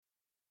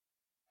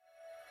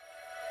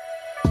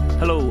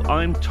Hello,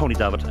 I'm Tony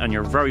Davitt, and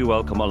you're very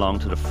welcome along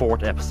to the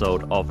fourth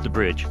episode of The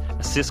Bridge,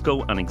 a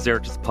Cisco and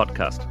Exertis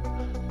podcast.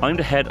 I'm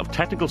the head of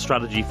technical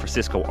strategy for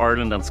Cisco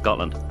Ireland and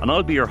Scotland, and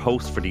I'll be your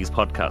host for these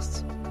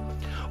podcasts.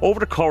 Over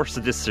the course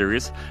of this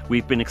series,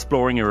 we've been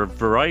exploring a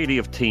variety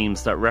of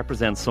themes that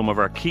represent some of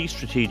our key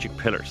strategic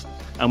pillars,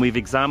 and we've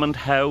examined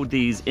how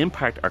these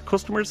impact our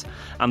customers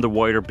and the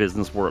wider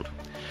business world.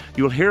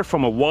 You'll hear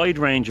from a wide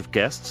range of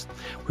guests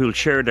who will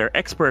share their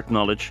expert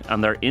knowledge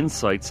and their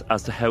insights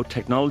as to how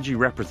technology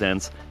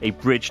represents a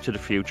bridge to the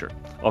future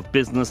of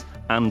business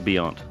and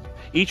beyond.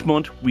 Each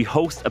month, we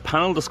host a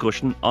panel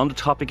discussion on the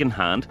topic in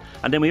hand,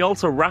 and then we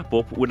also wrap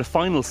up with a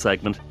final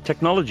segment,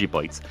 Technology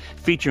Bites,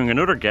 featuring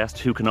another guest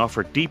who can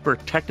offer deeper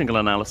technical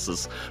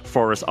analysis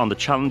for us on the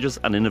challenges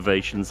and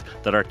innovations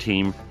that our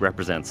team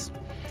represents.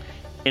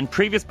 In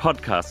previous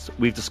podcasts,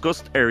 we've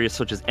discussed areas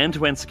such as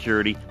end-to-end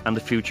security and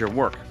the future of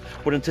work.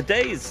 But in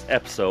today's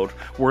episode,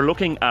 we're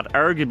looking at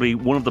arguably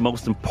one of the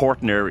most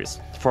important areas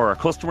for our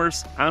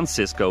customers and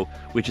Cisco,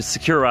 which is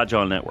secure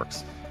agile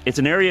networks. It's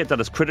an area that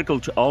is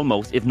critical to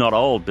almost, if not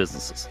all,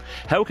 businesses.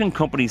 How can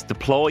companies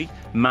deploy,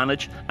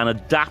 manage, and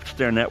adapt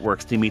their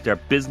networks to meet their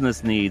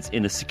business needs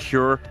in a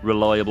secure,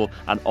 reliable,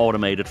 and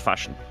automated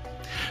fashion?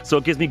 So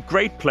it gives me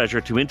great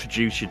pleasure to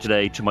introduce you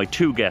today to my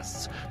two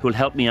guests who will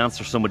help me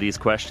answer some of these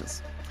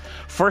questions.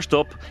 First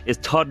up is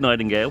Todd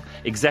Nightingale,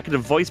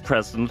 Executive Vice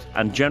President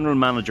and General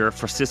Manager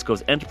for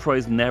Cisco's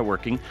Enterprise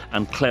Networking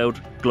and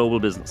Cloud Global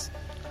Business.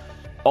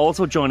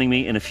 Also joining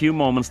me in a few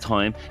moments'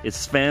 time is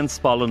Sven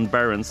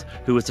Spollen-Behrens,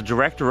 who is the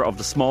Director of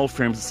the Small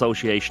Firms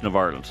Association of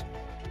Ireland.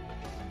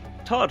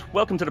 Todd,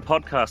 welcome to the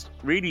podcast.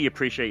 Really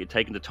appreciate you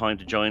taking the time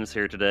to join us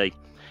here today.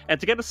 And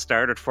to get us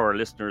started for our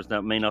listeners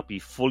that may not be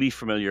fully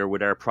familiar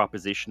with our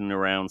proposition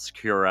around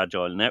secure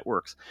agile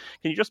networks,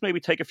 can you just maybe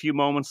take a few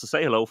moments to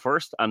say hello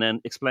first and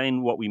then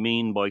explain what we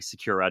mean by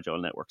secure agile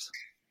networks?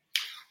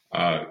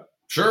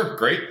 Sure,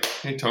 great.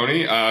 Hey,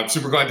 Tony.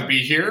 Super glad to be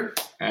here.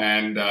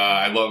 And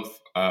I love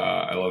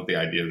the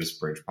idea of this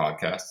Bridge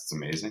podcast. It's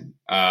amazing.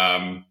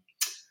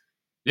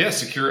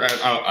 Secure.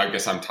 I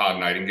guess I'm Todd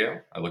Nightingale.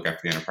 I look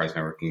after the Enterprise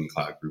Networking and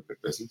Cloud Group at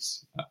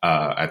Business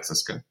at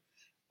Cisco.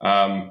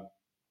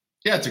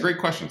 It's a great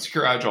question.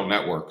 Secure agile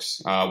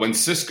networks. When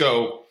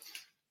Cisco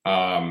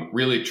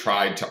really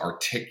tried to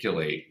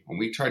articulate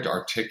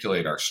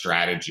our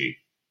strategy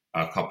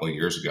a couple of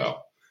years ago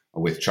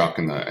with Chuck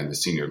and the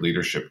senior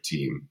leadership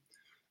team,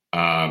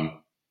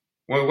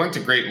 we went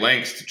to great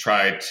lengths to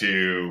try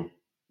to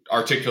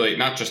articulate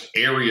not just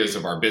areas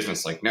of our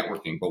business like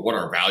networking, but what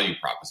our value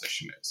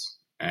proposition is.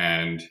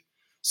 And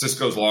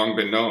Cisco's long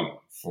been known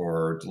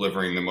for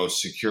delivering the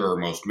most secure,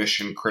 most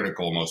mission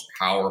critical, most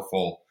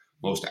powerful,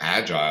 most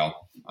agile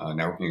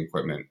networking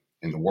equipment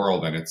in the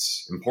world. And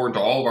it's important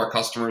to all of our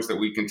customers that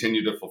we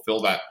continue to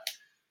fulfill that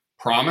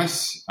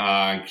promise,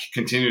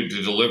 continue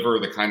to deliver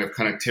the kind of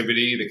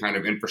connectivity, the kind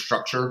of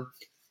infrastructure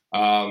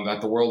that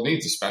the world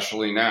needs,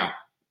 especially now.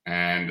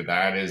 And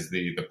that is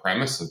the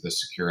premise of the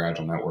Secure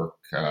Agile Network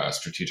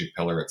strategic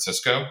pillar at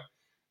Cisco.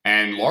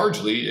 And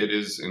largely, it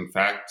is, in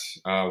fact,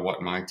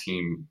 what my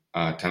team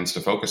tends to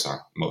focus on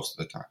most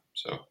of the time.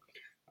 So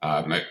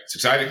it's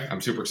exciting.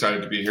 I'm super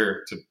excited to be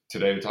here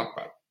today to talk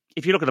about it.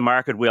 If you look at the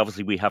market,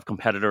 we have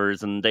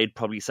competitors, and they'd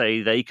probably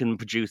say they can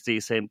produce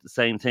these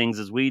same things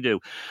as we do.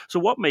 So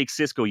what makes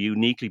Cisco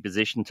uniquely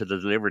positioned to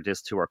deliver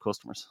this to our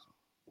customers?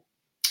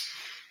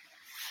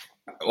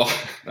 Well,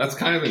 that's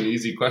kind of an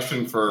easy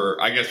question for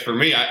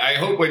me. I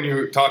hope when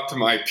you talk to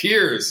my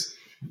peers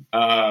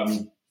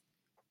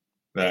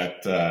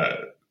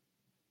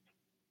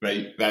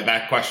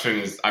that question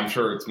is, I'm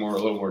sure it's a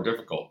little more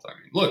difficult. I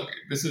mean, look,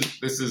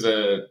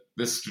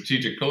 this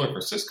strategic pillar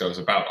for Cisco is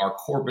about our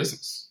core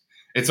business.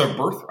 It's our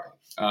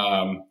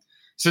birthright.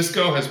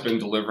 Cisco has been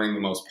delivering the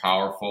most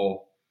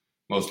powerful,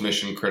 most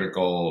mission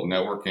critical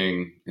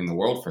networking in the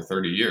world for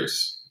 30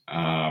 years.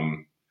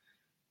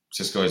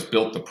 Cisco has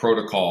built the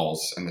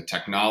protocols and the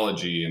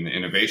technology and the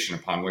innovation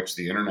upon which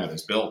the internet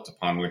is built,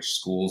 upon which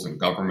schools and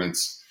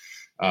governments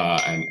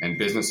and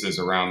businesses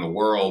around the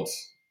world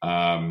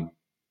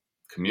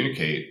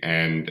communicate.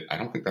 And I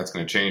don't think that's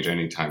going to change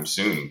anytime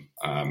soon.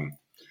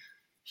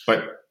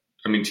 But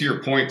I mean, to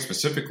your point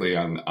specifically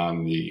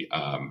on the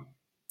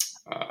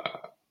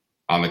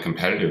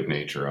competitive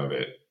nature of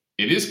it,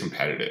 it is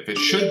competitive. It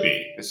should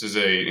be. This is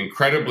a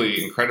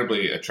incredibly,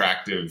 incredibly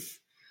attractive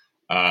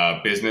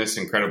business,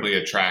 incredibly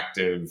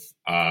attractive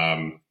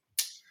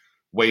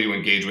way to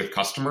engage with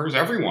customers.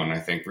 Everyone, I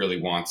think, really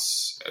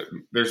wants.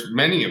 There's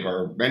many of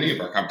our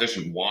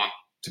competition want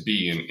to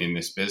be in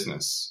this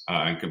business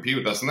and compete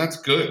with us, and that's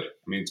good.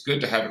 I mean, it's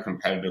good to have a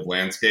competitive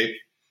landscape,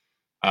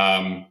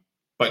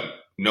 but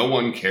no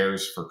one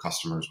cares for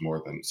customers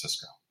more than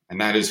Cisco,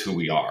 and that is who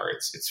we are.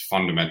 It's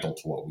fundamental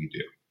to what we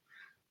do.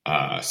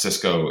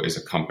 Cisco is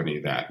a company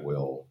that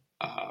will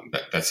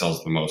that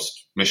sells the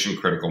most mission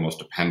critical, most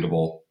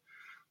dependable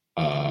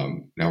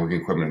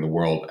networking equipment in the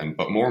world.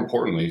 But more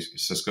importantly,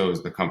 Cisco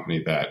is the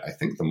company that I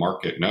think the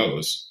market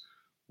knows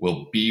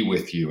will be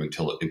with you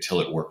until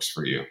it works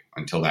for you,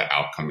 until that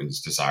outcome is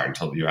desired,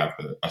 until you have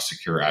a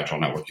secure agile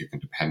network you can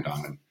depend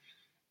on. And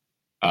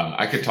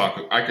I could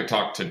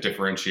talk to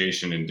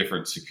differentiation in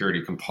different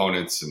security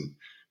components and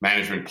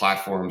management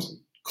platforms, and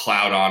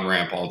cloud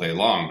on-ramp all day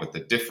long, but the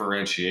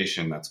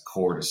differentiation that's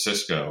core to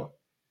Cisco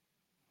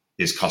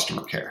is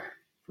customer care,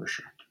 for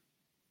sure.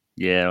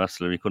 Yeah,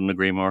 absolutely. Couldn't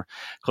agree more.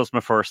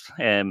 Customer first.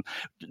 The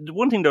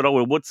one thing that I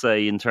would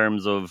say in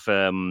terms of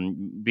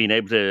being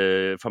able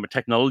to, from a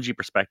technology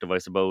perspective, I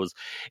suppose,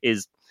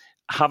 is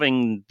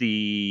having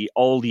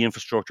all the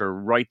infrastructure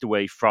right the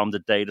way from the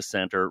data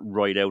center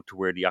right out to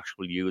where the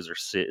actual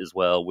users sit as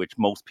well, which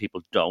most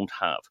people don't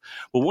have.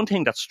 But one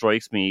thing that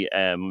strikes me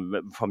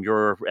from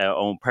your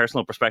own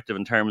personal perspective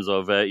in terms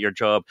of your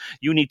job,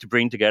 you need to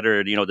bring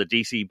together, the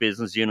DC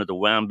business unit, the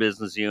WAN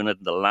business unit,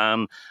 the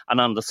LAN,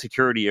 and on the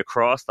security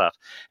across that.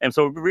 And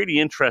so we're really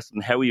interested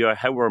in how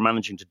we're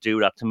managing to do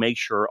that, to make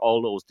sure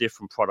all those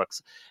different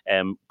products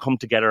come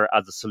together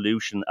as a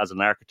solution, as an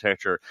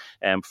architecture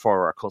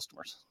for our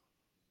customers.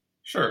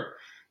 Sure.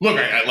 Look,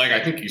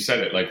 I think you said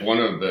it. Like, one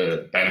of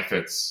the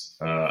benefits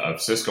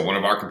of Cisco, one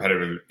of our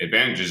competitive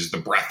advantages, is the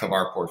breadth of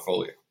our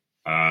portfolio.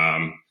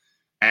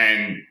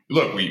 And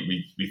look,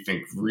 we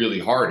think really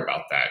hard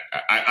about that.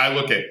 I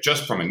look at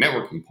just from a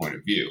networking point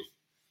of view.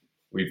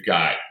 We've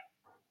got,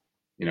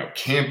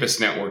 campus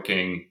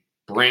networking,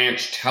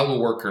 branch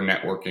teleworker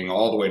networking,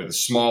 all the way to the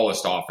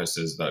smallest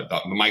offices, the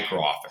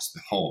micro office,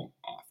 the home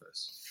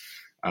office.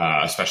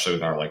 Especially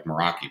with our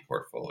Meraki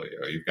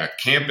portfolio. You've got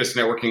campus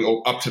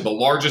networking up to the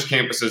largest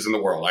campuses in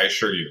the world. I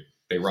assure you,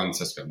 they run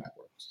Cisco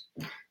networks.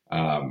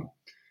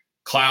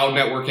 Cloud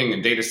networking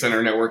and data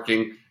center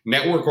networking,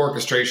 network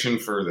orchestration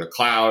for the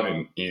cloud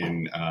and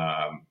in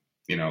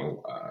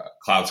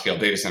cloud scale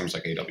data centers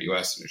like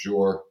AWS and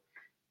Azure.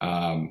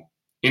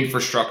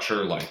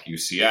 Infrastructure like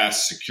UCS,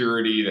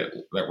 security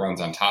that runs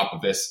on top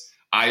of this.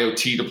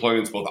 IoT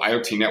deployments, both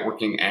IoT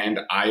networking and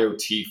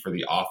IoT for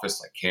the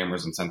office, like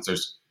cameras and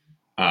sensors.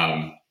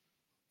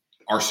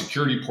 Our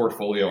security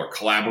portfolio, our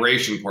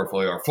collaboration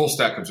portfolio, our full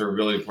stack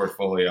observability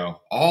portfolio,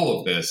 all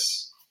of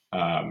this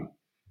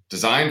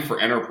designed for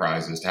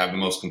enterprises to have the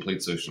most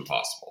complete solution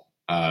possible.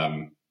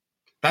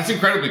 That's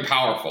incredibly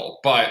powerful,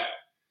 but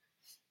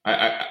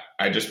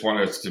I just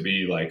want us to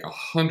be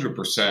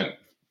 100%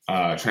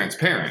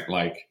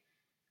 transparent.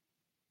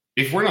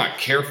 If we're not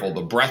careful,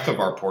 the breadth of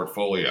our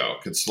portfolio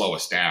could slow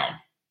us down.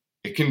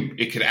 It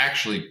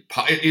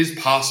is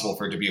possible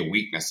for it to be a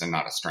weakness and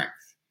not a strength.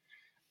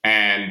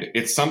 And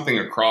it's something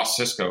across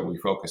Cisco we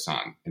focus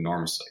on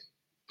enormously.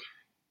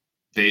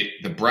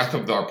 The breadth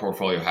of our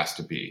portfolio has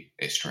to be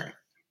a strength.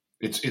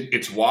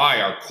 It's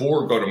why our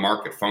core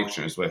go-to-market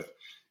function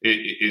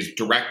is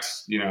direct,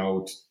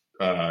 to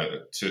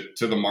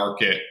the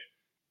market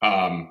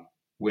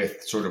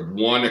with sort of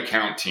one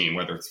account team,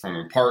 whether it's from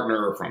a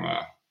partner or from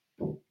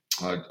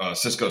a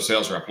Cisco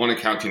sales rep, one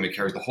account team that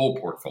carries the whole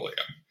portfolio.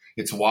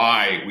 It's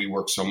why we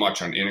work so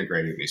much on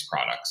integrating these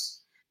products.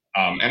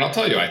 And I'll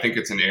tell you, I think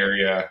it's an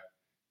area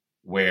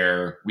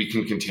where we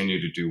can continue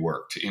to do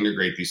work to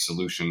integrate these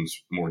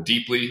solutions more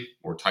deeply,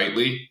 more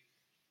tightly,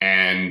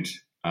 and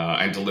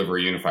deliver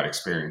a unified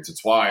experience.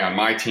 It's why on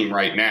my team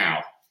right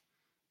now,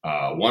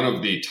 one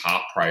of the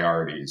top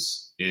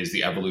priorities is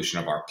the evolution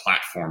of our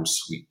platform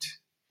suite.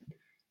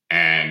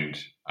 And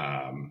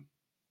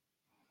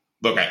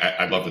look,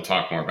 I'd love to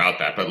talk more about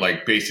that, but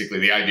basically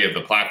the idea of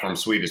the platform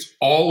suite is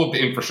all of the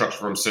infrastructure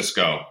from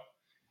Cisco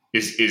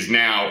is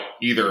now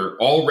either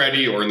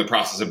already or in the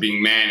process of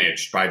being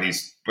managed by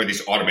these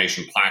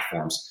automation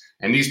platforms.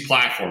 And these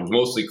platforms,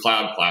 mostly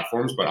cloud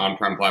platforms, but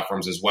on-prem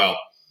platforms as well,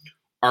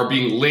 are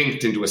being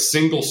linked into a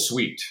single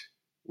suite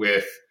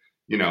with,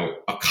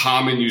 a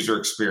common user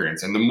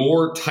experience. And the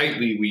more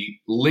tightly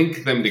we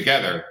link them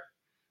together,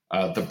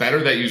 the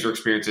better that user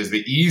experience is,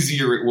 the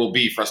easier it will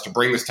be for us to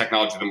bring this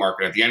technology to the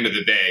market. At the end of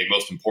the day,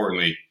 most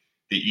importantly,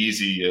 the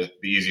easier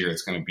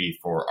it's going to be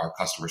for our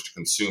customers to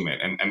consume it.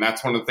 And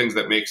that's one of the things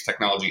that makes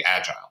technology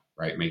agile,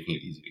 right? Making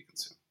it easy to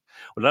consume.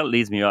 Well, that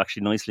leads me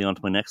actually nicely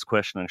onto my next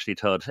question, actually,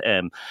 Todd.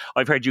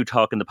 I've heard you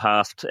talk in the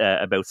past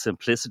about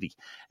simplicity.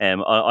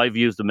 I've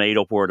used the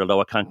made-up word,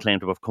 although I can't claim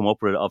to have come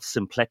up with it, of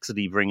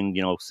simplexity, bringing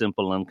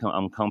simple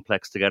and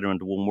complex together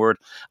into one word.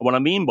 And what I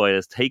mean by it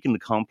is taking the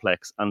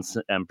complex and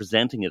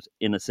presenting it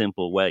in a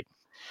simple way.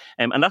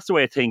 And that's the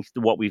way I think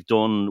what we've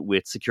done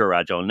with Secure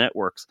Agile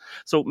Networks.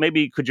 So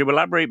maybe could you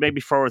elaborate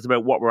for us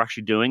about what we're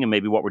actually doing and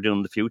maybe what we're doing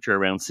in the future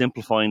around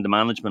simplifying the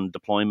management,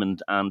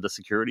 deployment, and the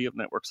security of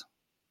networks?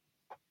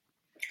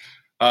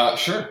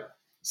 Sure.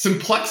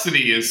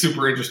 Simplexity is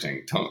super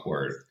interesting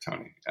word,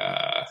 Tony.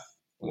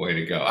 Way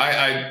to go.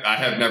 I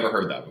have never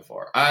heard that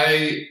before.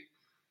 I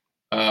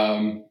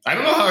don't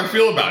know how I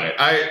feel about it.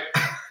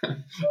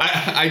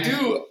 I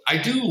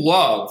do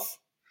love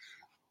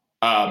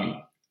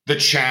the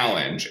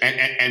challenge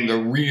and the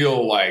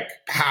real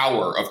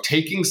power of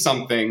taking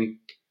something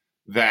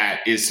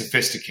that is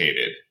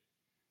sophisticated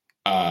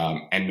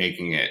and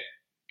making it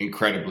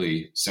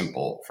incredibly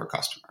simple for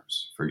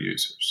customers, for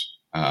users.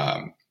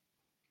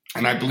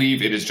 And I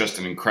believe it is just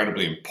an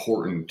incredibly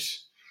important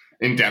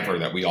endeavor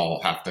that we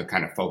all have to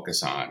kind of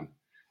focus on.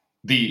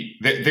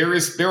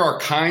 There are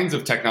kinds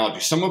of technology,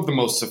 some of the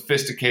most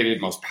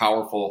sophisticated, most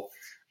powerful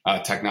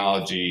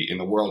technology in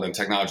the world, and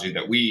technology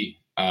that we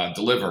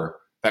deliver,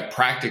 that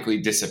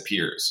practically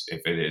disappears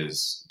if it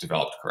is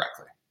developed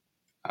correctly.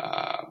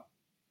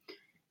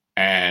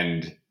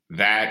 And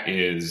that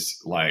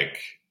is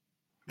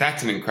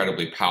that's an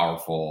incredibly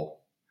powerful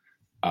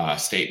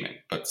statement.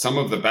 But some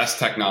of the best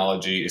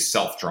technology is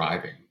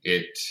self-driving.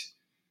 It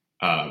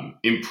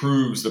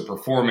improves the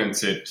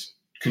performance. It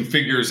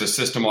configures a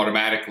system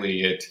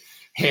automatically. It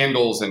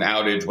handles an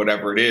outage,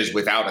 whatever it is,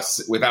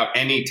 without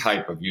any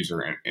type of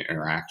user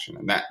interaction.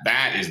 And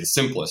that is the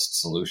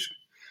simplest solution.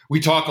 We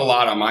talk a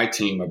lot on my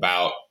team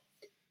about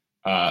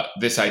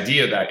this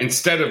idea that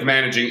instead of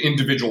managing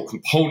individual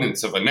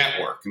components of a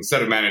network,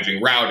 instead of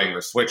managing routing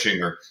or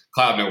switching or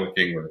cloud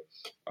networking or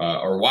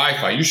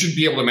Wi-Fi, you should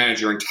be able to manage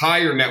your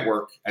entire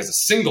network as a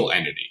single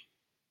entity,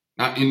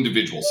 not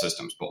individual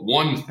systems, but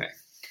one thing.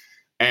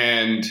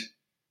 And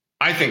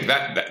I think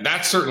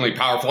that's certainly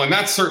powerful, and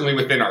that's certainly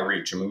within our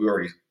reach. I mean, we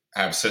already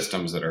have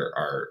systems that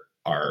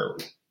are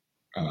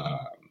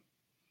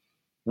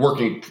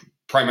working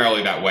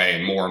primarily that way,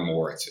 and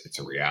more it's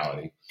a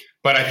reality.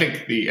 But I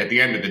think at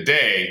the end of the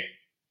day,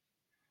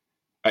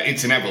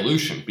 it's an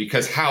evolution,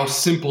 because how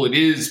simple it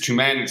is to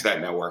manage that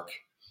network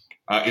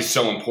is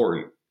so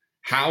important.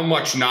 How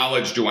much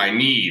knowledge do I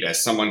need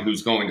as someone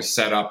who's going to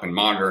set up and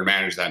monitor and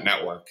manage that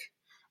network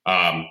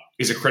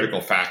is a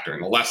critical factor.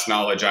 And the less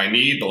knowledge I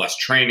need, the less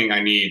training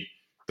I need,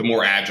 the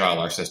more agile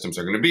our systems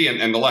are going to be,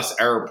 and the less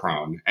error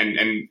prone.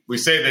 And we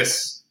say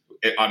this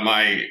on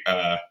my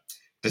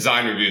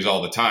design reviews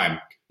all the time.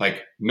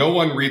 Like, no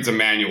one reads a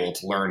manual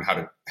to learn how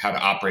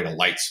to operate a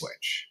light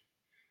switch.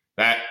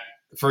 That,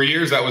 for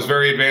years, that was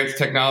very advanced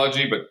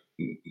technology, but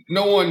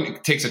no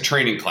one takes a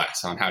training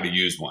class on how to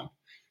use one.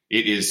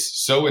 It is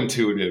so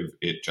intuitive,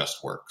 it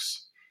just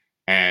works.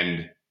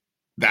 And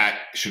that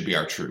should be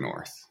our true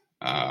north.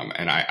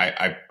 And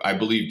I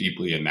believe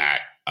deeply in that.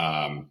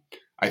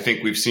 I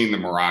think we've seen the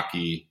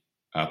Meraki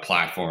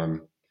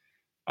platform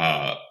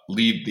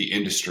lead the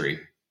industry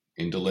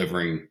in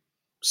delivering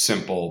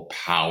simple,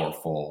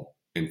 powerful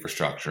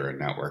infrastructure and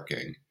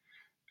networking.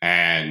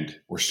 And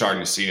we're starting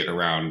to see it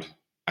around,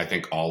 I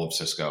think, all of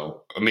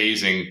Cisco.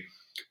 Amazing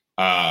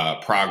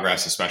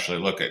progress, especially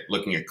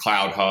looking at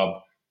Cloud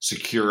Hub,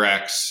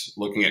 SecureX,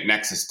 looking at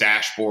Nexus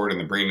Dashboard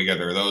and the bringing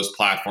together of those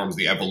platforms,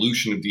 the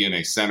evolution of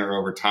DNA Center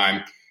over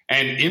time,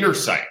 and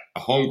Intersight, a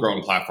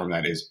homegrown platform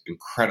that is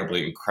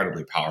incredibly,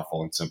 incredibly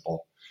powerful and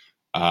simple.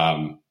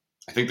 I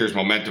think there's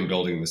momentum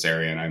building in this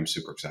area, and I'm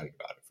super excited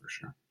about it for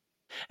sure.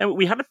 And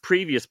we had a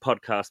previous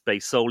podcast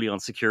based solely on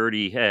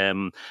security.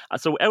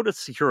 So out of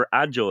secure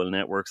agile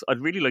networks,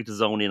 I'd really like to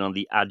zone in on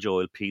the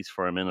agile piece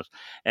for a minute.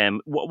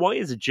 Why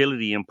is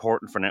agility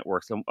important for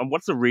networks? And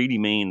what's it really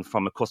mean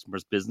from a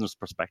customer's business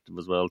perspective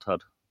as well,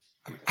 Todd?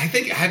 I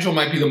think agile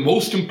might be the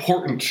most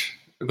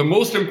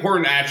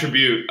important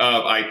attribute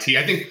of IT.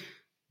 I think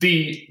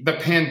the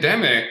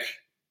pandemic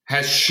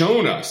has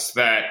shown us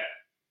that,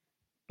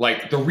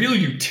 like, the real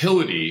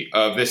utility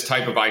of this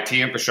type of IT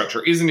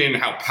infrastructure isn't in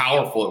how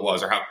powerful it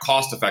was or how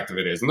cost effective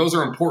it is. And those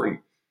are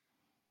important.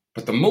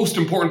 But the most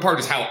important part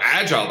is how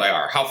agile they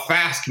are. How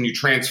fast can you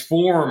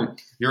transform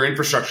your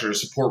infrastructure to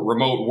support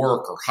remote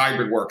work or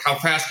hybrid work? How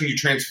fast can you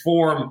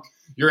transform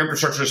your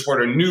infrastructure to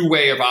support a new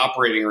way of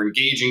operating or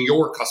engaging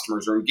your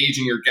customers or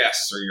engaging your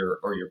guests or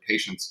your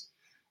patients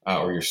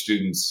or your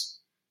students?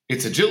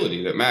 It's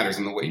agility that matters.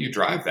 And the way you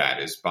drive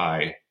that is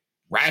by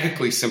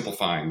radically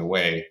simplifying the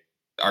way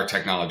our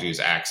technology is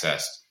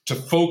accessed, to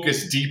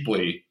focus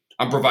deeply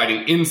on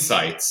providing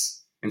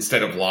insights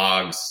instead of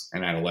logs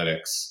and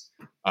analytics,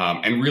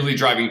 and really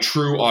driving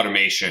true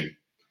automation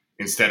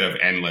instead of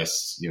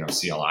endless,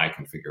 CLI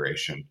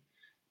configuration.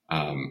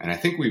 And I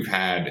think we've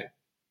had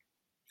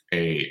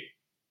a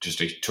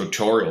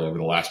tutorial over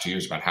the last 2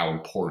 years about how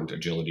important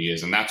agility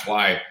is. And that's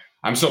why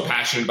I'm so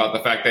passionate about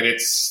the fact that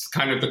it's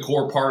kind of the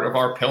core part of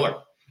our pillar.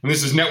 And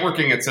this is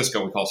networking at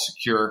Cisco. We call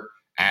secure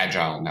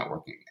agile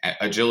networking.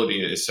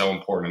 Agility is so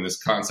important. And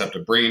this concept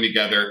of bringing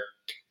together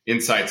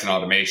insights and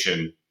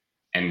automation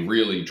and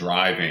really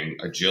driving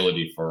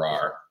agility for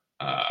our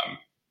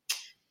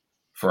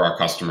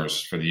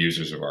customers, for the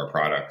users of our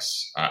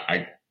products.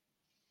 I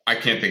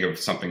can't think of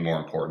something more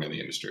important in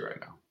the industry right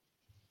now.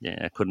 Yeah,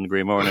 I couldn't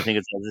agree more. And I think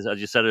it's, as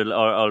you said it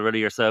already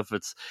yourself,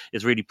 it's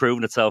really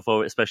proven itself,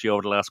 especially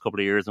over the last couple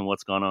of years and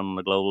what's gone on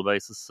a global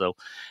basis. So,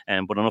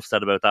 but enough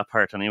said about that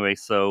part anyway.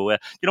 So, you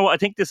know what? I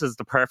think this is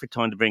the perfect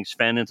time to bring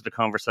Sven into the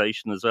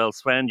conversation as well.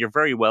 Sven, you're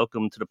very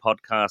welcome to the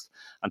podcast,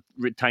 and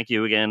thank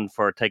you again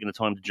for taking the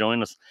time to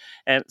join us.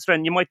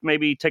 Sven, you might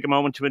maybe take a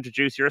moment to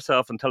introduce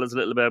yourself and tell us a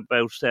little bit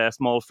about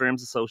Small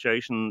Firms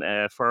Association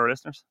for our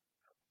listeners.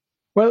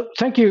 Well,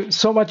 thank you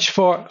so much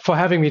for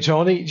having me,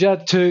 Tony. Yeah,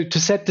 to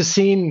set the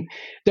scene,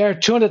 there are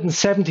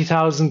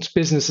 270,000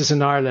 businesses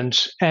in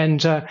Ireland,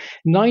 and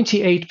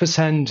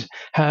 98%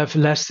 have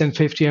less than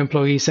 50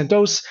 employees. And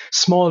those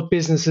small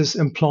businesses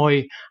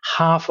employ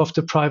half of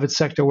the private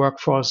sector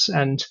workforce.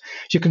 And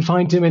you can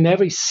find them in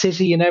every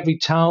city, in every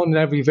town, in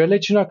every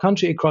village in our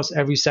country, across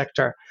every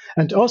sector.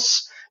 And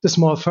us, the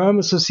Small Firm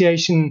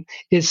Association,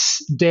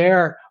 is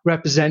their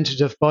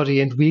representative body,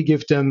 and we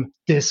give them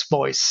this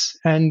voice.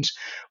 And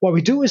what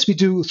we do is we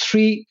do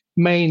three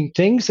main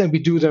things, and we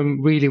do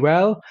them really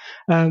well.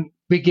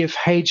 We give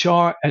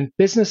HR and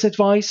business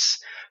advice.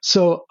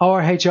 So our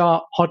HR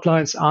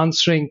hotlines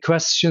answering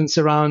questions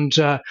around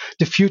the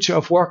future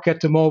of work at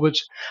the moment,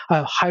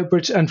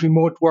 hybrid and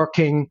remote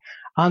working,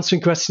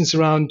 answering questions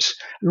around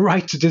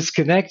right to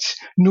disconnect,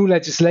 new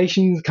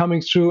legislation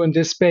coming through in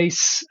this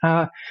space.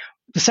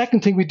 The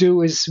second thing we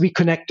do is we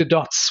connect the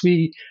dots.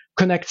 We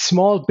connect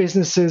small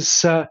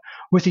businesses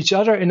with each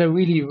other in a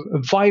really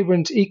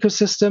vibrant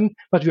ecosystem,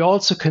 but we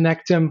also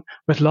connect them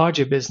with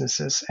larger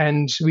businesses.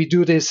 And we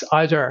do this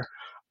either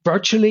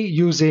virtually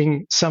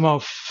using some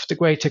of the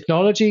great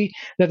technology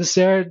that is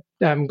there,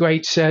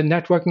 great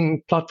networking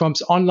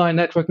platforms, online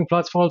networking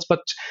platforms,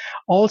 but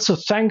also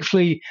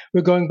thankfully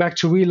we're going back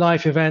to real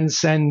life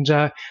events. And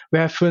we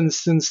have, for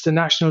instance, the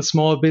National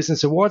Small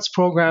Business Awards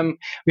program.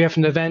 We have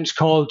an event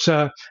called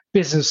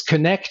Business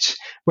Connect,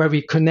 where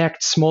we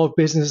connect small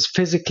businesses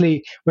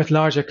physically with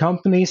larger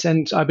companies.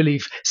 And I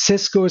believe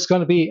Cisco is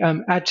going to be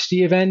at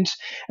the event.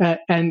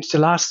 And the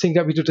last thing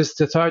that we do,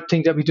 the third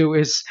thing that we do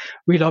is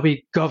we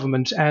lobby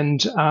government.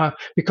 And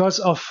because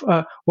of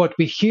what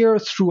we hear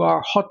through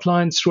our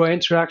hotlines, through our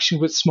interaction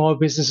with small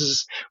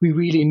businesses, we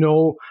really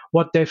know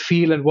what they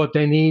feel and what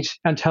they need,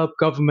 and help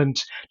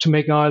government to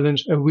make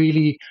Ireland a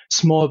really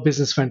small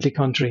business friendly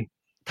country.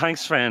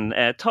 Thanks, Sven.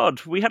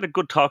 Todd, we had a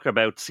good talk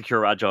about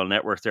secure agile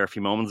networks there a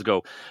few moments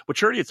ago, but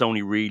surely it's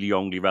only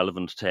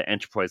relevant to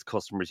enterprise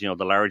customers, the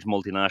large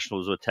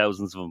multinationals with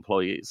thousands of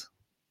employees.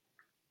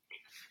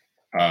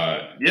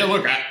 Yeah,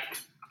 look,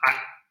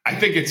 I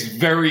think it's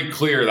very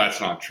clear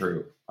that's not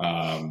true.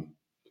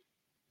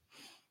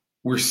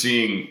 We're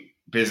seeing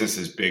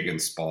businesses big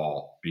and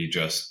small be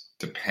just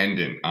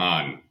dependent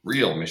on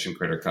real mission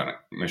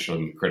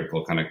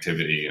critical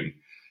connectivity. And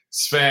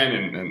Sven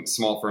and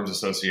Small Firms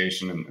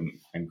Association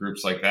and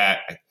groups like that,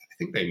 I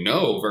think they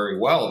know very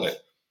well that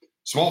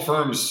small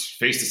firms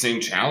face the same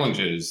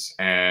challenges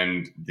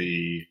and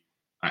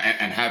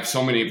have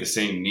so many of the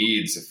same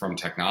needs from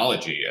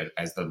technology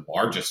as the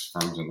largest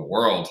firms in the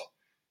world.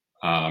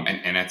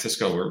 And at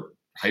Cisco, we're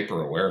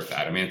hyper aware of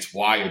that. I mean, it's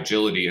why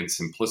agility and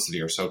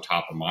simplicity are so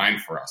top of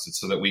mind for us. It's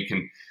so that we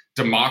can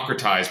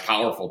democratize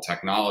powerful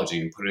technology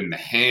and put it in the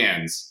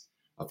hands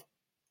of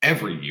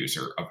every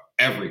user, of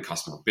every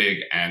customer, big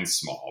and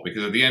small.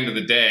 Because at the end of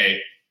the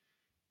day,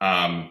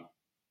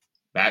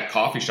 that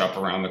coffee shop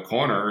around the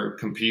corner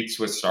competes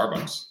with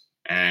Starbucks,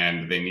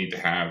 and they need to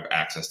have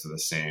access to the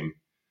same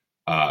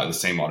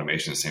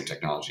automation, the same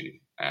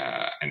technology.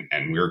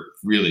 And we're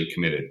really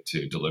committed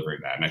to delivering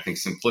that. And I think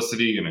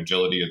simplicity and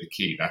agility are the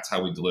key. That's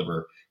how we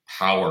deliver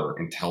power,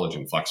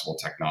 intelligent, flexible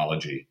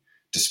technology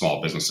to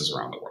small businesses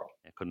around the world.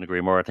 I couldn't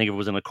agree more. I think if it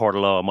was in a court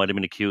of law, I might have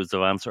been accused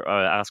of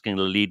asking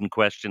the leading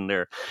question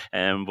there.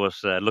 But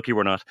lucky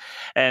we're not.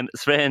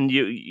 Sven,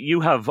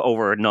 you have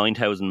over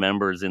 9,000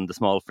 members in the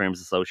Small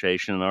Firms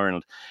Association in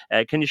Ireland.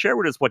 Can you share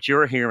with us what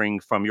you're hearing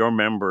from your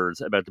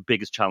members about the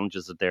biggest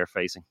challenges that they're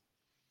facing?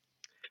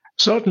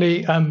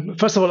 Certainly.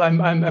 First of all,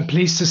 I'm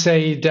pleased to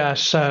say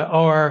that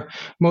our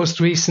most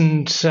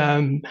recent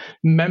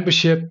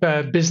membership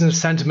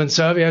business sentiment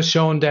survey has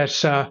shown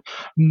that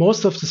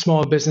most of the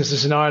small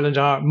businesses in Ireland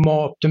are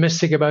more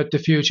optimistic about the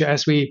future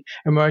as we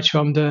emerge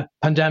from the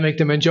pandemic.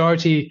 The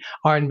majority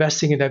are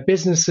investing in their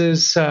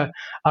businesses, are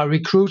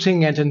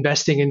recruiting and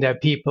investing in their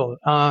people.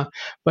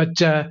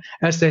 But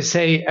as they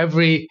say,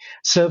 every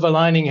silver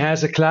lining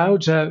has a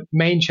cloud.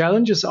 Main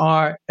challenges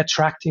are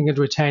attracting and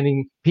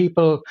retaining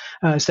people,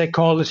 as they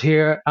call it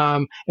here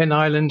in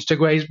Ireland, the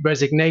Great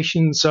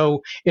Resignation.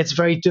 So it's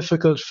very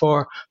difficult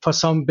for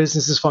some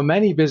businesses, for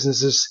many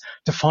businesses,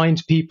 to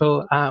find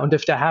people. And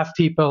if they have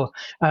people,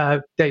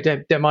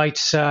 they might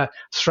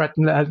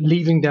threaten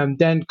leaving them.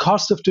 Then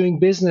cost of doing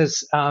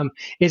business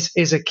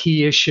is a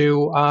key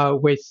issue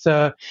with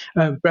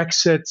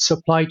Brexit,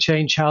 supply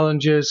chain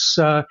challenges,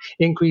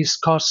 increased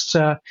costs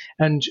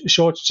and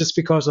shortages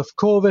because of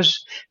COVID.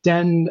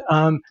 Then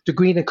the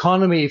green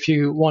economy, if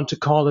you want to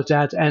call it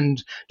that,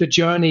 and the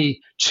journey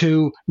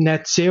to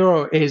net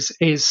zero is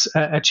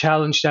a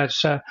challenge that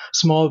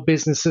small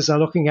businesses are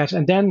looking at.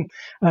 And then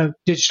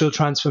digital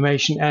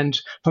transformation. And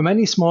for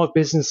many small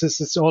businesses,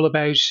 it's all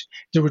about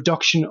the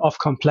reduction of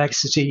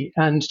complexity,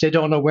 and they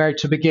don't know where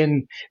to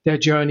begin their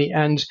journey.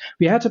 And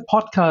we had a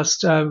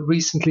podcast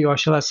recently, or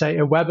shall I say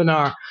a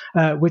webinar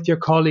with your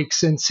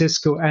colleagues in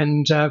Cisco,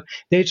 and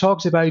they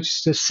talked about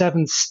the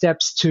 7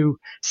 steps to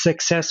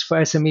success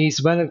for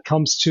SMEs when it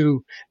comes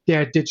to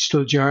their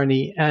digital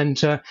journey.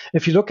 And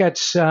if you look at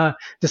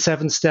the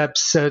 7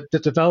 steps, the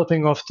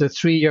developing of the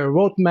 3-year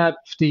roadmap,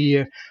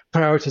 the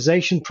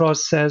prioritization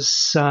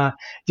process, the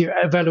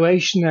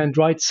evaluation and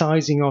right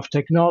sizing of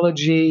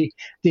technology,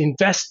 the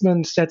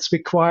investment that's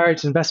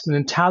required, investment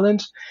in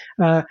talent,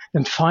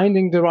 and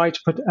finding the right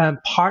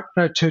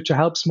partner to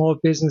help small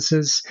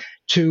businesses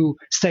to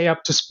stay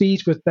up to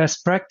speed with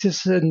best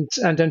practice, and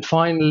then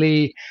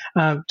finally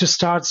to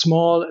start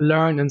small,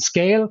 learn and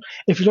scale.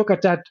 If you look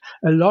at that,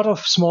 a lot of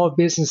small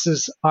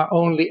businesses are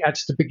only at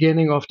the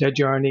beginning of their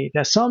journey.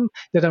 There's some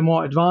that are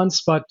more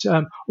advanced, but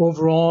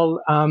overall,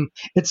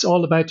 it's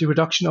all about the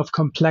reduction of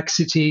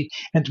complexity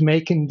and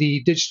making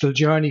the digital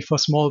journey for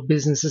small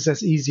businesses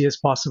as easy as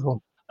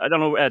possible. I don't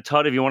know,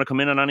 Todd, if you want to come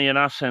in on any of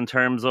that in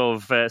terms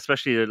of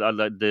especially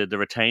the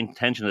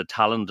retention of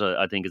talent,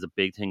 I think is a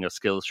big thing. Of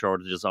skills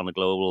shortages on a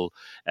global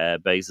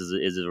basis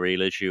is a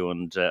real issue,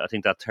 and I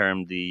think that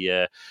term,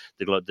 the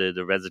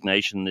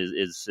resignation,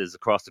 is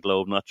across the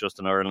globe, not just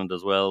in Ireland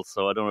as well.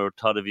 So I don't know,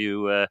 Todd, have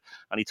you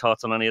any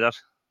thoughts on any of that?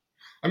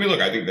 I mean, look,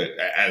 I think that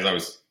as I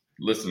was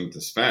listening to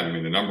Sven, I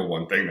mean, the number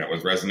one thing that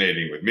was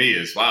resonating with me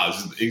is, wow,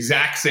 this is the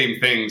exact same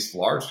things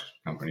large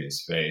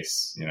companies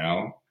face,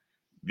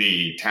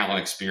 the talent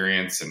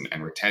experience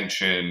and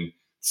retention,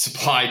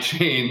 supply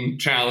chain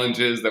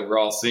challenges that we're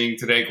all seeing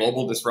today,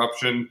 global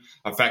disruption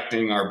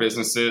affecting our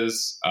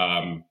businesses.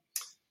 And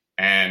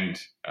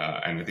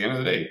at the end of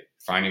the day,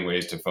 finding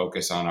ways to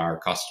focus on our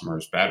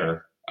customers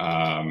better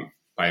by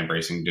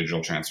embracing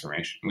digital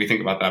transformation. We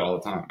think about that all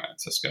the time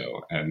at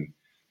Cisco. And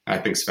I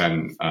think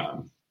Sven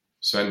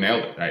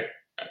nailed it. Right?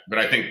 But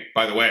I think,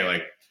 by the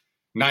way,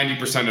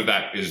 90% of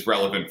that is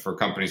relevant for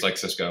companies like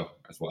Cisco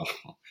as well.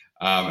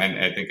 And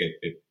I think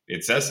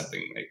it says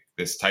something. Like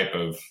these type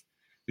of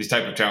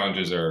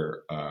challenges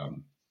are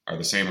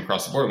the same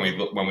across the board.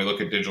 When we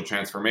look at digital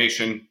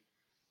transformation,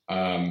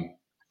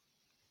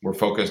 we're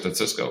focused at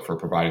Cisco for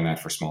providing that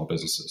for small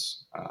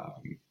businesses,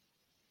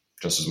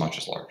 just as much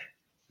as large.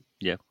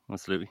 Yeah,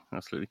 absolutely.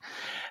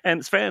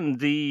 And Sven,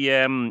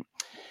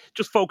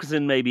 just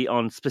focusing maybe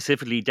on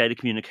specifically data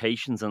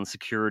communications and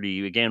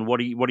security. Again, what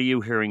are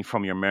you hearing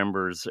from your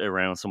members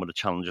around some of the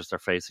challenges they're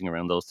facing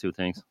around those two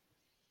things?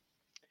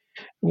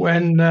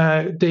 When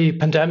the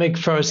pandemic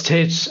first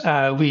hit,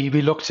 we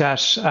looked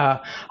at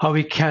how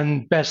we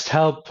can best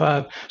help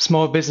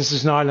small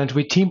businesses in Ireland.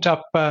 We teamed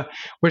up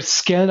with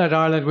SkillNet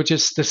Ireland, which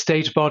is the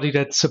state body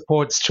that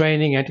supports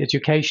training and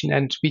education.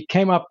 And we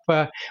came up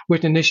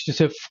with an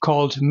initiative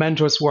called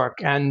Mentors Work.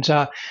 And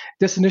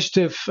this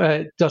initiative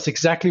does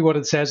exactly what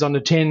it says on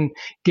the tin,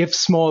 gives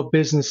small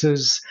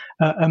businesses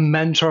a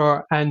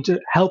mentor and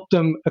help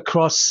them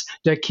across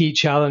their key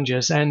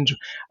challenges. And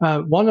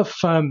one of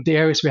the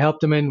areas we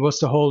helped them in was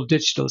the whole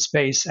digital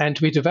space. And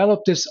we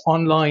developed this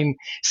online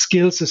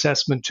skills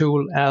assessment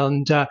tool.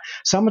 And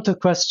some of the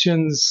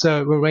questions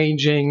were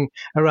ranging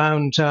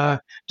around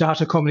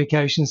data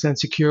communications and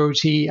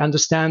security,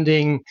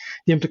 understanding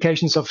the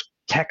implications of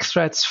tech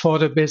threats for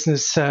the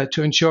business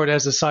to ensure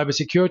there's a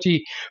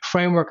cybersecurity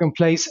framework in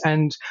place.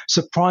 And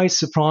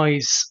surprise,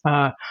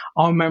 our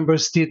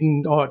members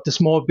didn't, or the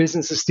small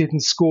businesses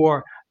didn't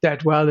score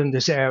that well in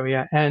this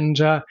area. And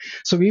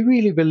so we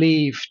really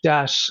believe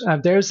that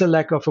there's a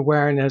lack of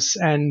awareness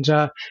and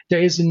there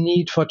is a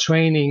need for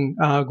training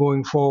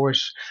going forward.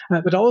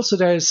 But also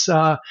there's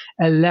a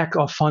lack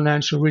of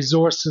financial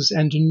resources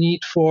and a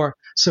need for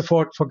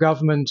support for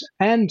government.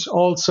 And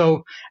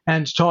also,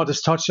 and Todd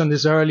has touched on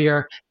this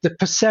earlier, the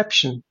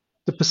perception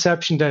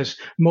that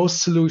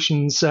most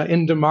solutions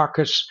in the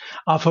market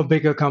are for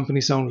bigger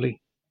companies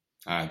only.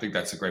 I think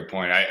that's a great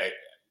point.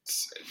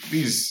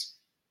 These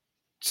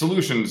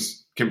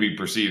solutions can be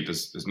perceived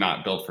as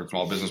not built for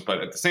small business, but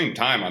at the same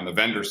time, on the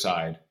vendor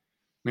side,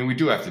 I mean, we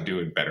do have to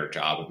do a better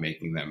job of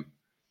making them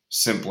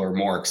simpler,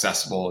 more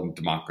accessible, and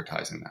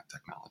democratizing that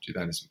technology.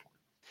 That is important.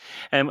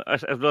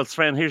 Well,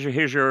 Sven,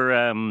 here's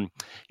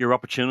your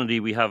opportunity.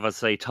 We have, as I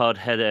say, Todd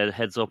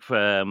heads up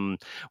one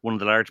of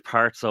the large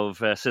parts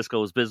of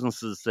Cisco's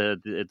businesses,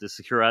 the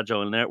Secure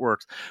Agile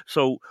Networks.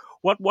 So,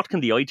 what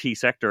can the IT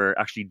sector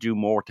actually do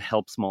more to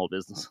help small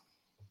business?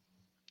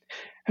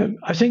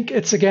 I think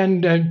it's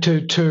again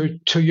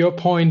to your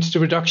point, the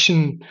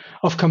reduction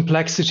of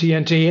complexity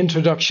and the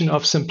introduction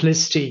of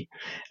simplicity.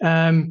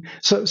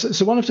 So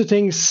one of the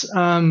things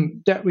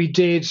that we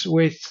did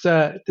with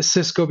the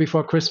Cisco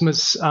before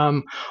Christmas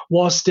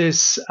was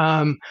this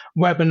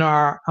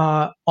webinar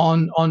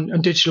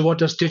on digital. What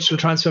does digital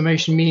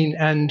transformation mean,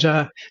 and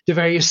the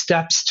various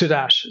steps to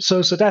that.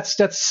 So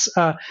that's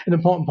an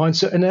important point.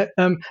 So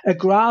a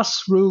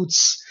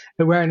grassroots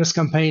awareness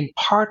campaign,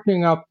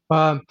 partnering up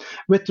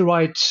with the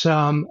right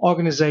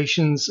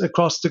organizations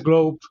across the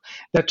globe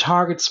that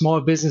target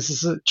small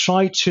businesses,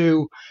 try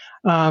to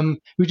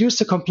reduce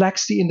the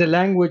complexity in the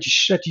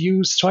language that you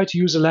use, try to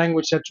use a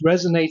language that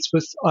resonates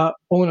with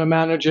owner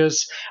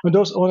managers. And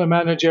those owner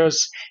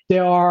managers, they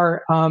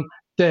are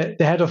the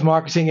head of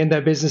marketing in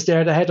their business,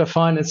 they're the head of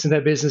finance in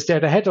their business, they're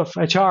the head of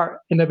HR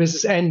in their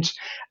business, and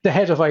the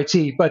head of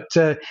IT. But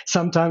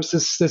sometimes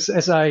this,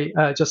 as I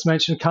just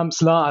mentioned, comes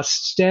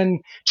last. Then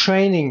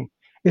training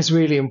is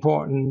really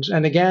important.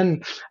 And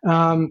again,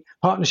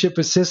 partnership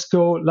with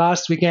Cisco.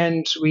 Last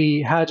weekend,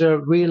 we had a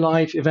real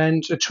life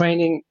event, a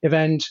training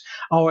event,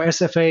 our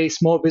SFA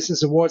Small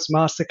Business Awards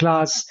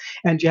Masterclass.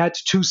 And you had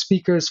two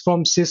speakers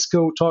from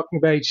Cisco talking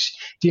about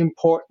the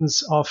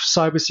importance of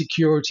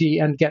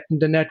cybersecurity and getting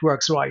the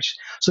networks right.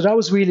 So that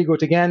was really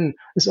good. Again,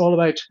 it's all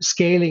about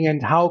scaling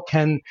and how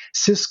can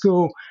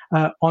Cisco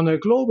on a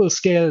global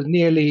scale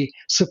nearly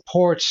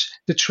support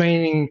the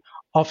training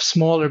of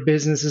smaller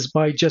businesses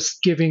by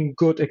just giving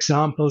good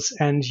examples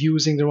and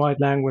using the right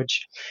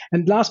language.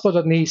 And last but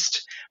not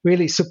least,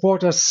 really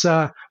support us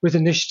with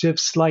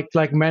initiatives like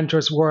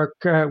Mentors Work,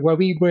 where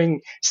we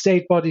bring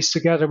state bodies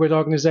together with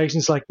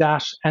organizations like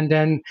that and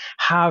then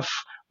have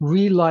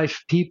real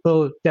life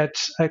people that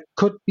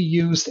could be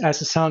used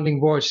as a sounding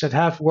board, that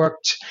have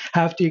worked,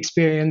 have the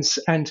experience,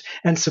 and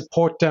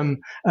support them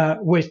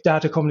with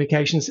data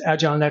communications,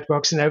 agile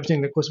networks, and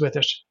everything that goes with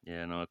it.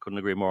 Yeah, no, I couldn't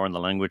agree more on the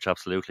language.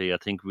 Absolutely. I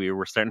think we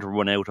were starting to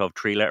run out of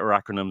 3-letter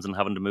acronyms and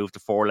having to move to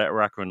 4-letter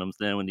acronyms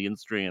now in the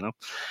industry,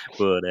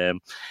 but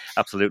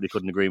absolutely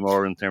couldn't agree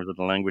more in terms of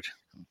the language.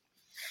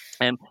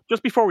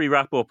 Just before we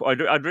wrap up,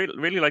 I'd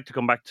really like to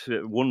come back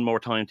to one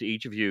more time to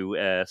each of you.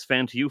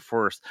 Sven, to you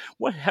first.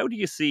 How do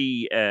you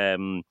see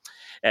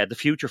the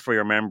future for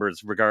your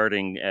members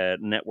regarding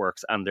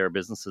networks and their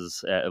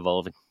businesses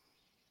evolving?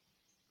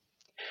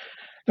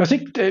 I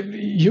think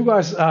you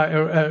guys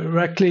are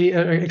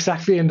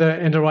exactly in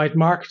the right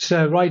market,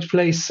 right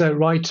place,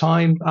 right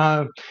time.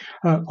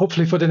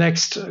 Hopefully for the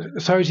next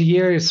 30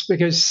 years,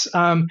 because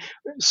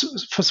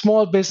for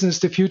small business,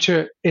 the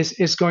future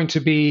is going to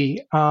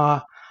be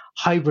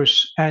hybrid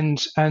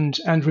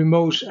and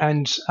remote,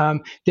 and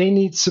they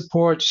need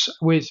support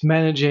with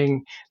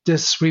managing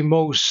this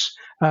remote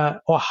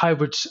or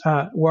hybrid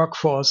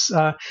workforce.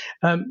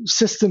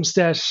 Systems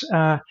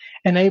that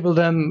enable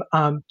them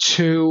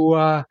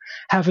to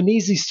have an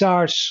easy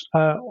start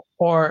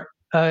or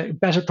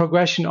better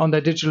progression on their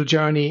digital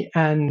journey,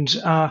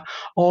 and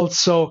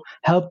also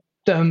help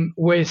them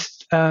with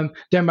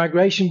their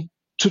migration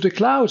to the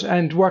cloud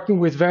and working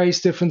with various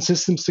different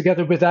systems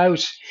together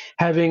without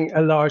having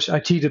a large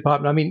IT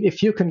department. I mean,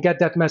 if you can get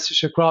that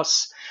message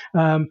across,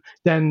 then,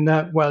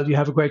 you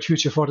have a great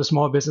future for the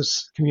small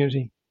business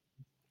community.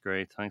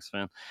 Great, thanks,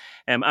 Sven.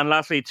 And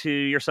lastly, to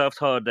yourself,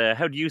 Todd,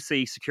 how do you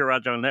see secure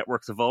agile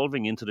networks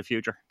evolving into the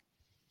future?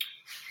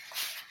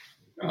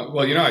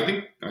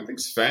 I think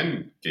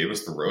Sven gave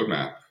us the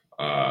roadmap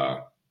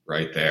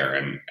right there,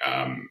 and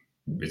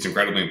it's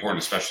incredibly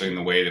important, especially in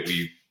the way that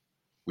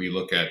we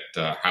look at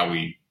how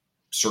we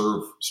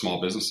serve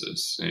small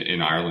businesses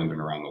in Ireland and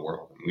around the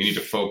world. We need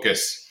to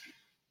focus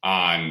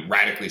on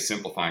radically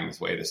simplifying this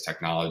way this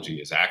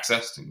technology is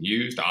accessed and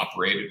used,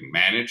 operated, and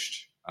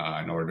managed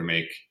in order to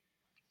make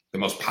the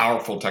most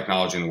powerful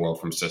technology in the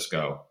world from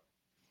Cisco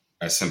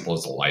as simple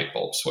as a light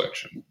bulb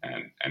switch,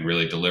 and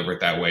really deliver it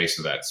that way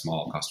so that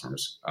small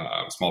customers,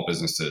 small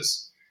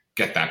businesses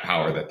get that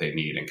power that they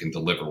need and can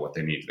deliver what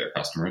they need to their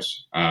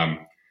customers.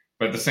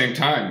 But at the same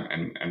time,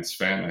 and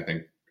Sven, I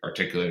think,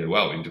 articulated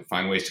well, we need to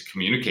find ways to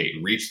communicate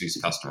and reach these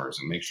customers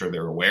and make sure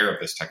they're aware of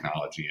this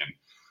technology and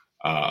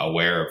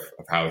aware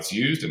of how it's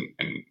used.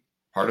 And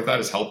part of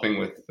that is helping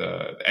with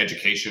the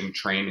education,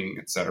 training,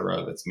 et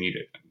cetera, that's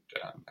needed. And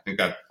I think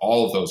that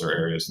all of those are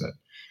areas that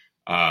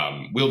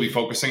we'll be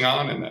focusing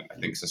on, and that I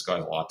think Cisco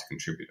has a lot to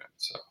contribute in.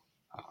 So,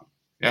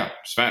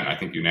 Sven, I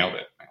think you nailed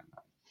it,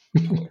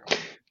 man. Totally.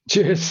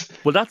 Cheers.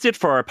 Well, that's it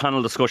for our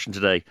panel discussion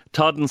today.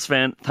 Todd and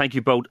Sven, thank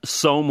you both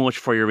so much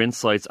for your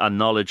insights and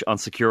knowledge on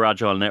secure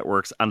agile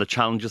networks and the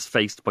challenges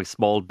faced by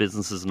small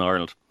businesses in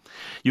Ireland.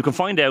 You can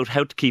find out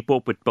how to keep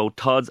up with both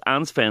Todd's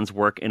and Sven's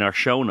work in our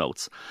show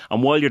notes.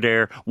 And while you're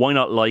there, why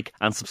not like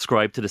and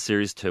subscribe to the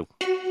series too?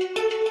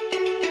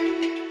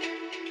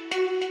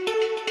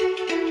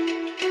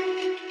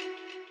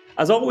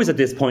 As always at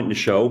this point in the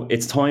show,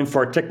 it's time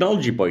for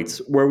Technology Bites,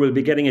 where we'll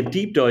be getting a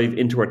deep dive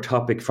into our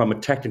topic from a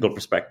technical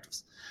perspective.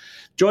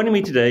 Joining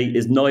me today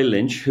is Niall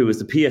Lynch, who is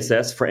the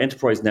PSS for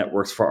Enterprise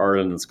Networks for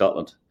Ireland and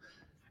Scotland.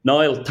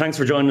 Niall, thanks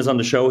for joining us on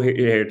the show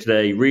here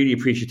today. Really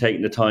appreciate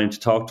taking the time to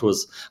talk to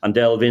us and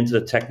delve into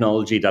the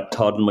technology that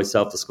Todd and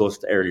myself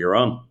discussed earlier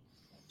on.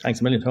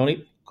 Thanks a million,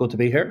 Tony. Good to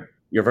be here.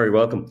 You're very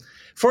welcome.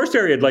 First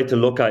area I'd like to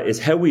look at is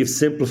how we've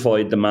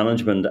simplified the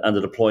management and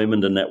the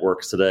deployment of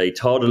networks today.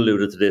 Todd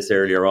alluded to this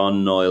earlier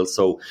on, Niall,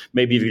 so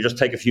maybe if you just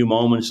take a few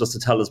moments just to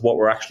tell us what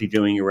we're actually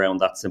doing around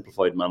that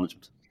simplified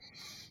management.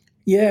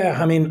 Yeah,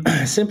 I mean,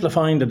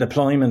 simplifying the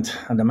deployment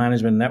and the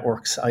management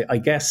networks, I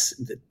guess,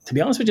 to be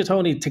honest with you,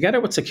 Tony,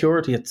 together with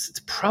security, it's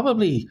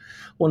probably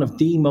one of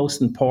the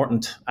most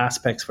important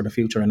aspects for the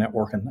future of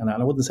networking, and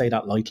I wouldn't say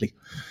that lightly.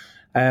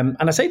 And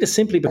I say this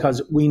simply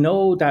because we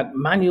know that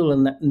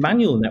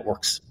manual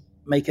networks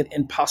make it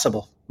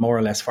impossible, more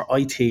or less, for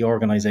IT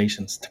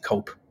organizations to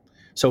cope.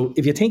 So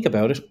if you think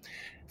about it,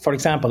 for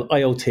example,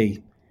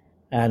 IoT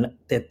and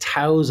the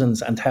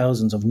thousands and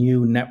thousands of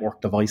new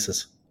network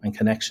devices and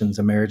connections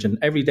emerging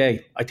every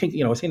day. I think,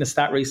 I've seen a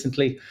stat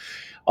recently.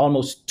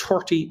 almost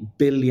 30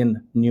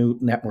 billion new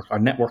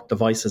network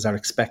devices are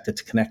expected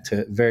to connect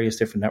to various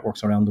different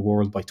networks around the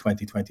world by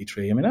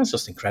 2023. I mean, that's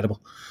just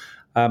incredible.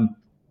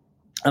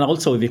 And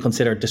also, if you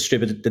consider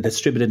the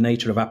distributed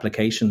nature of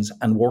applications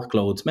and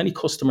workloads, many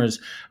customers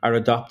are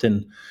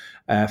adopting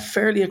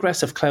fairly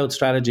aggressive cloud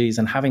strategies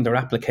and having their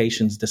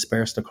applications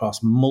dispersed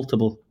across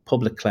multiple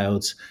public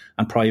clouds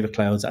and private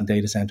clouds and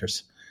data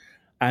centers.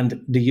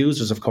 And the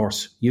users, of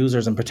course,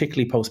 and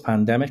particularly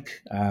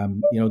post-pandemic,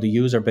 the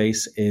user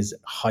base is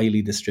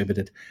highly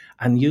distributed,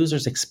 and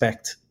users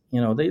expect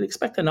an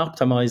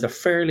optimized,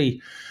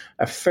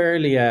 a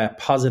fairly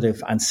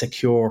positive and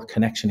secure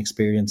connection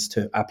experience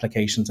to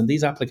applications. And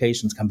these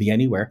applications can be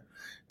anywhere.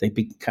 They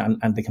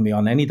can be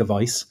on any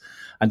device,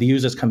 and the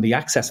users can be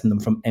accessing them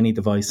from any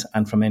device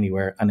and from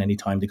anywhere and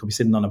anytime. They could be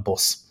sitting on a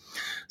bus.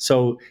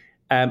 So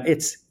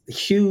it's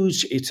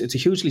huge. It's a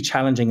hugely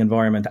challenging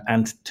environment,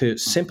 and to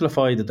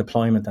simplify the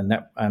deployment and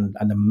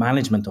the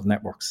management of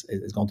networks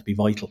is going to be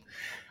vital.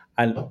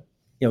 And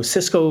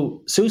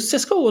Cisco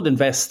would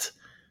invest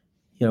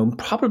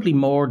probably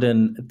more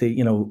than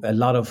a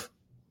lot of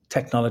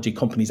technology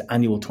companies'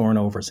 annual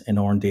turnovers in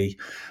R&D,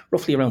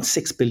 roughly around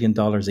 $6 billion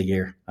a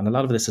year. And a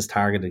lot of this is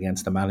targeted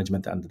against the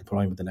management and the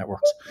deployment of the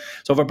networks.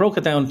 So if I broke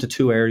it down to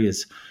two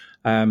areas,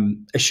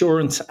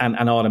 assurance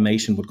and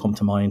automation would come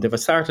to mind. If I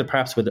started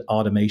perhaps with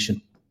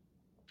automation,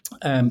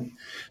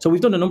 so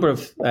we've done a number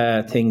of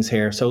things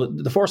here. So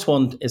the first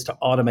one is to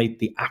automate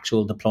the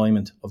actual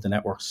deployment of the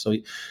networks. So,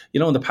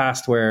 in the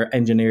past where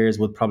engineers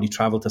would probably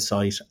travel to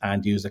site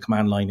and use the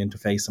command line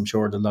interface, I'm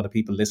sure that a lot of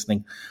people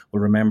listening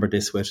will remember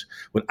this with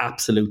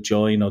absolute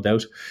joy, no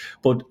doubt.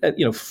 But,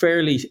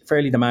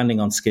 fairly demanding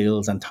on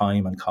skills and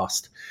time and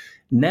cost.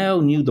 Now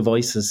new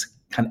devices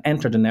can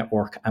enter the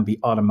network and be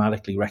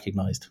automatically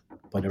recognized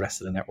by the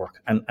rest of the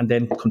network and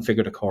then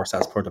configured, of course,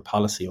 as per the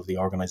policy of the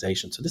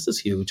organization. So this is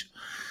huge.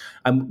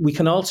 And we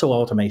can also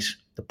automate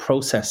the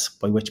process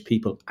by which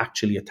people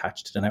actually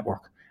attach to the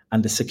network,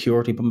 and the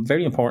security, but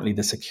very importantly,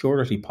 the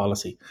security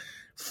policy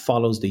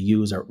follows the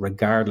user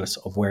regardless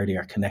of where they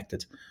are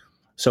connected.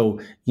 So,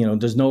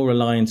 there's no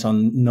reliance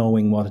on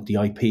knowing what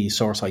the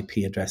source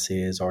IP address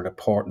is or the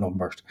port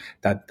number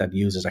that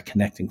users are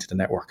connecting to the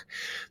network.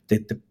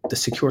 The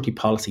security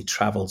policy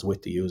travels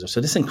with the user. So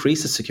this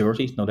increases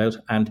security, no doubt,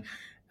 and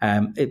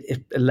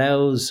it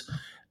allows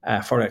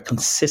for a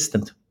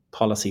consistent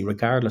policy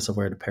regardless of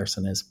where the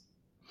person is.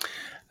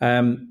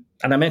 And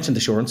I mentioned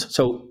assurance.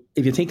 So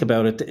if you think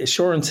about it,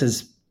 assurance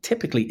is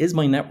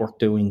my network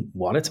doing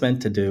what it's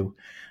meant to do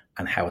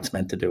and how it's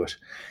meant to do it?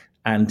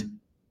 And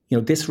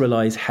this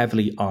relies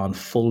heavily on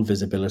full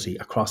visibility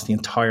across the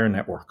entire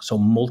network. So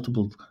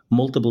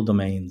multiple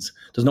domains.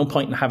 There's no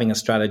point in having a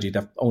strategy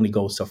that only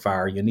goes so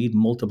far. You need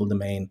multiple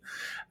domain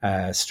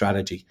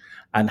strategy,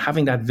 and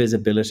having that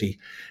visibility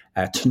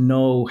to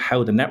know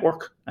how the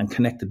network and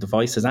connected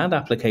devices and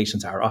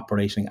applications are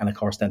operating, and of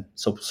course then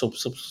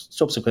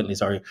subsequently,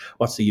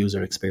 what's the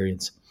user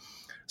experience?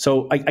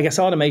 So I guess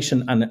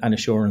automation and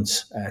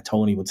assurance,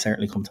 Tony, would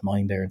certainly come to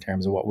mind there in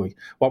terms of what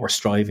we're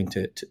striving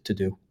to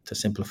do to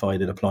simplify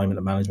the deployment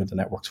and management of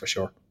networks, for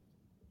sure.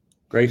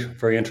 Great,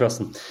 very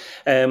interesting.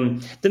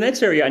 The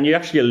next area, and you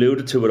actually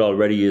alluded to it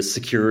already, is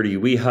security.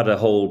 We had a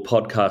whole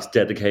podcast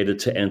dedicated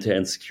to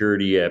end-to-end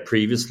security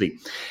previously.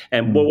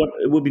 But what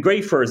it would be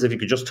great for us if you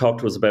could just talk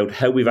to us about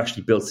how we've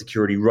actually built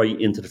security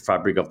right into the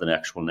fabric of the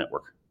actual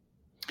network.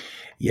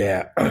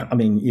 Yeah, I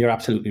mean, you're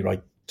absolutely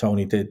right,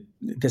 Tony.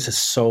 This is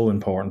so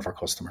important for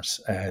customers.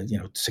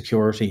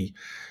 Security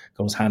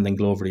goes hand in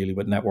glove really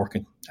with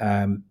networking.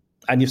 And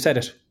you've said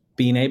it,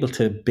 being able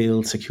to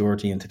build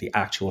security into the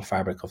actual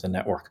fabric of the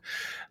network.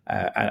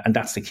 And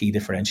that's the key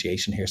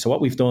differentiation here. So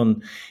what we've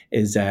done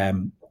is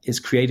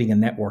creating a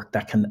network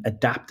that can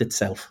adapt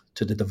itself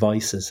to the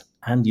devices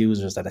and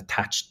users that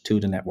attach to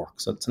the network.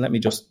 So let me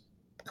just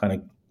kind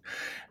of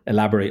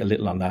elaborate a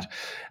little on that.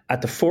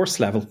 At the first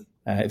level,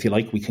 if you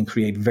like, we can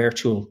create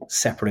virtual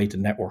separated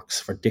networks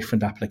for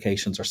different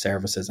applications or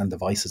services and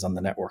devices on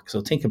the network.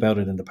 So think about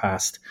it in the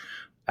past,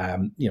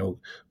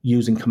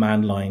 using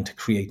command line to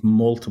create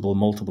multiple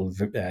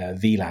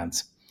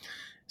VLANs.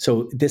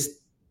 So this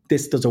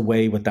does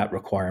away with that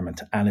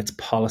requirement, and it's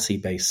policy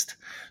based.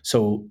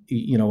 So,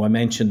 I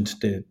mentioned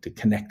the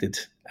connected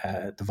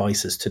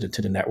devices to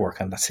the network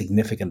and that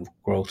significant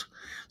growth.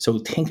 So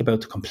think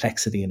about the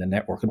complexity in a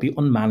network. It'd be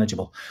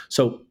unmanageable.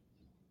 So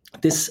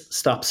this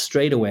stops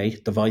straight away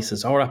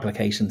devices or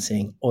applications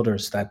seeing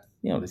others that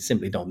they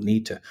simply don't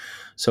need to.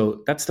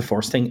 So that's the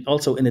first thing.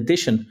 Also, in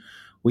addition,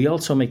 we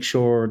also make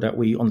sure that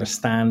we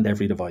understand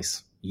every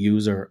device,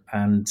 user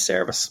and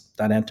service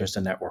that enters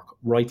the network,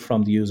 right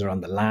from the user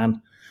on the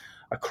LAN,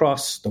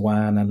 across the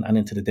WAN and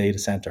into the data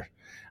center.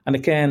 And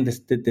again,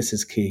 this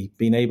is key,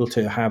 being able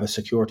to have a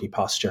security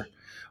posture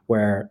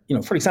where,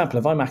 for example,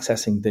 if I'm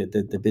accessing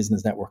the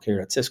business network here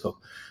at Cisco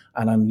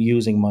and I'm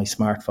using my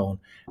smartphone,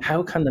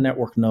 how can the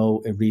network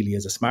know it really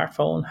is a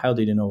smartphone? How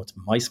do they know it's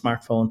my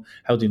smartphone?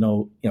 How do you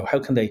know, how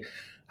can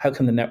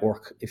the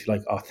network, if you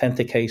like,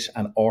 authenticate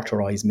and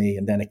authorize me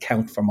and then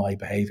account for my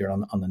behavior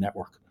on the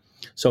network?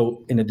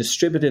 So in a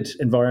distributed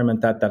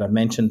environment that I've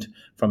mentioned,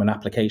 from an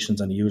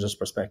applications and a user's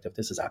perspective,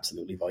 this is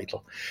absolutely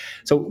vital.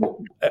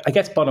 So I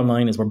guess bottom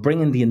line is we're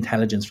bringing the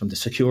intelligence from the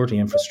security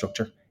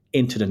infrastructure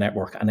into the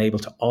network and able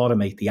to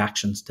automate the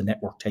actions the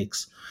network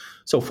takes.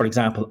 So, for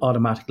example,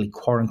 automatically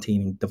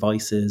quarantining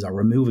devices or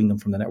removing them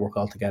from the network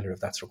altogether if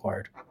that's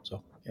required.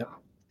 So, yeah.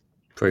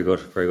 Very good,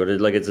 very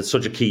good. Like it's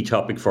such a key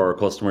topic for our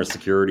customers'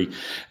 security,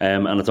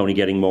 and it's only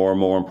getting more and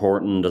more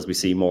important as we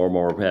see more and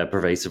more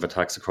pervasive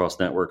attacks across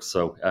networks.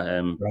 So,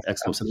 Right,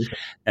 excellent.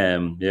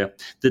 absolutely. Yeah.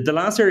 The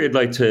last area I'd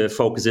like to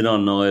focus in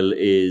on, Niall,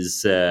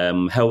 is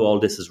how all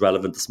this is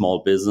relevant to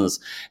small business.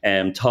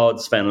 Todd,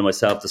 Sven, and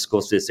myself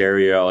discussed this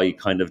area. I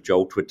kind of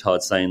joked with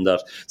Todd saying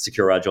that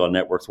secure agile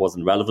networks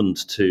wasn't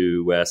relevant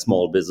to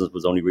small business,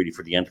 was only really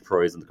for the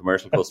enterprise and the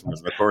commercial customers.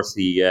 And of course,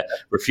 he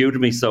refuted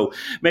me. So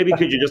maybe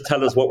could you just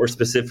tell us what we're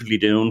specifically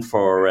doing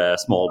for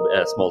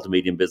small to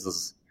medium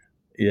businesses?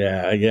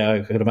 Yeah, I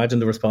could imagine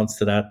the response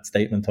to that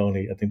statement,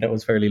 Tony. I think that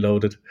was fairly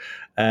loaded.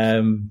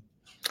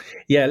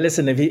 Yeah,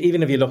 listen,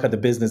 even if you look at the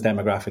business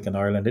demographic in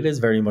Ireland, it is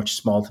very much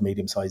small to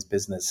medium-sized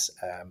business,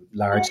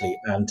 largely.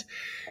 And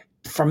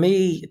for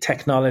me,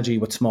 technology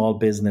with small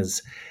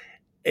business,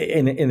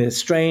 in a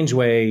strange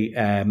way,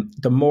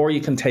 the more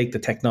you can take the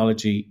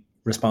technology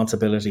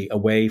responsibility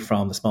away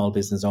from the small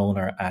business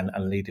owner and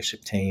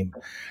leadership team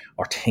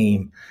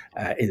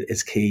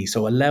is key.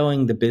 So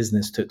allowing the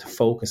business to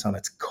focus on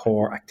its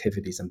core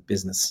activities and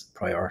business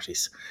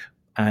priorities.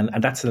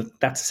 And that's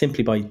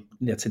simply by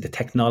the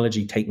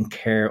technology taking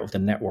care of the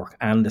network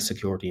and the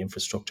security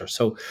infrastructure.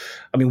 So,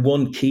 I mean,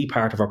 one key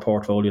part of our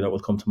portfolio that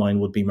would come to mind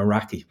would be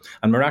Meraki.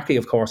 And Meraki,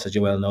 of course, as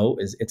you well know,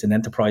 it's an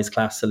enterprise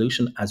class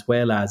solution as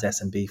well as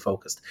SMB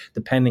focused,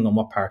 depending on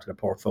what part of the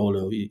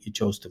portfolio you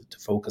chose to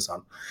focus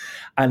on.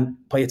 And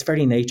by its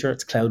very nature,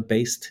 it's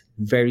cloud-based,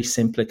 very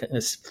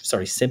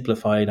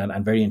simplified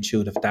and very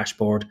intuitive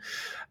dashboard.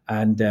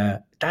 And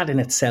that in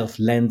itself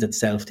lends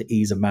itself to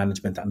ease of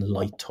management and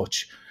light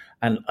touch.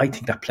 And I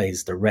think that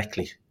plays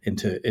directly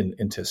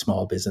into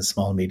small business,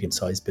 small,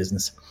 medium-sized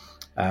business.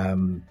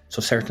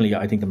 So certainly,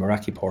 I think the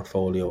Meraki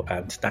portfolio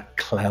and that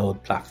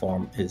cloud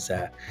platform is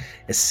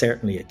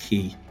certainly a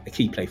key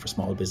play for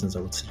small business,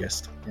 I would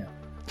suggest. Yeah.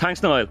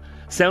 Thanks, Niall.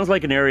 Sounds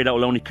like an area that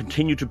will only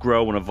continue to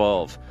grow and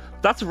evolve.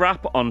 That's a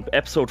wrap on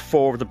episode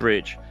 4 of The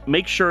Bridge.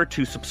 Make sure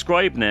to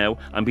subscribe now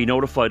and be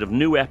notified of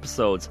new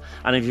episodes.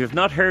 And if you've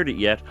not heard it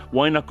yet,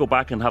 why not go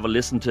back and have a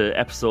listen to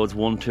episodes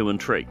 1, 2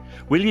 and 3.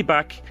 We'll be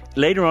back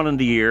later on in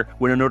the year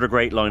with another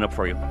great lineup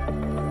for you.